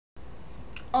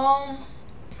Um,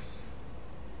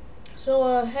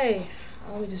 hey,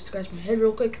 let me just scratch my head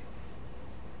real quick.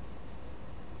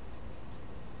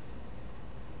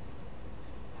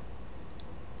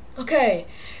 Okay,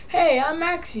 hey, I'm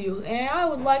Axew, and I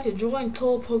would like to join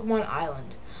Total Pokemon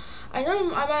Island. I know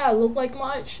I might not look like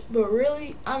much, but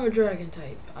really, I'm a dragon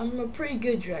type. I'm a pretty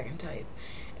good dragon type,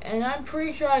 and I'm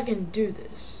pretty sure I can do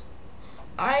this.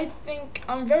 I think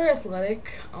I'm very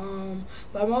athletic,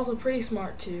 but I'm also pretty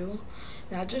smart too.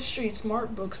 Not just street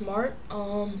smart, book smart.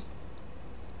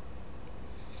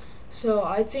 So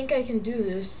I think I can do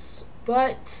this,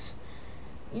 but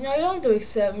you know, you don't have to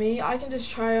accept me. I can just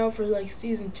try out for like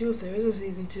season 2 if there is a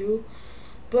season 2.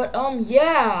 But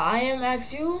yeah, I am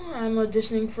Axew. I'm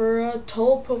auditioning for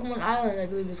Total Pokemon Island, I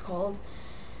believe it's called.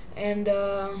 And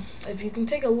if you can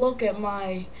take a look at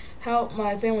my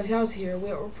family's house here,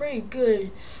 we're pretty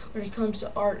good when it comes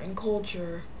to art and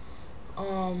culture.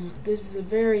 This is a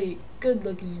very good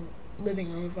looking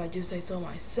living room, if I do say so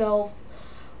myself.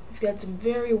 We've got some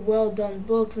very well done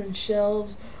books and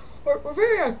shelves. We're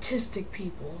very artistic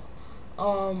people.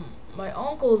 My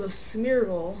uncle is a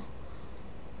Smeargle,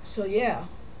 so yeah,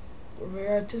 we're very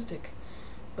artistic.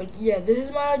 But yeah, this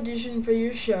is my audition for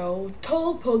your show,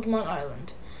 Total Pokemon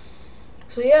Island.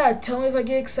 So yeah, tell me if I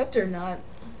get accepted or not.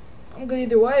 I'm good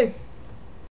either way.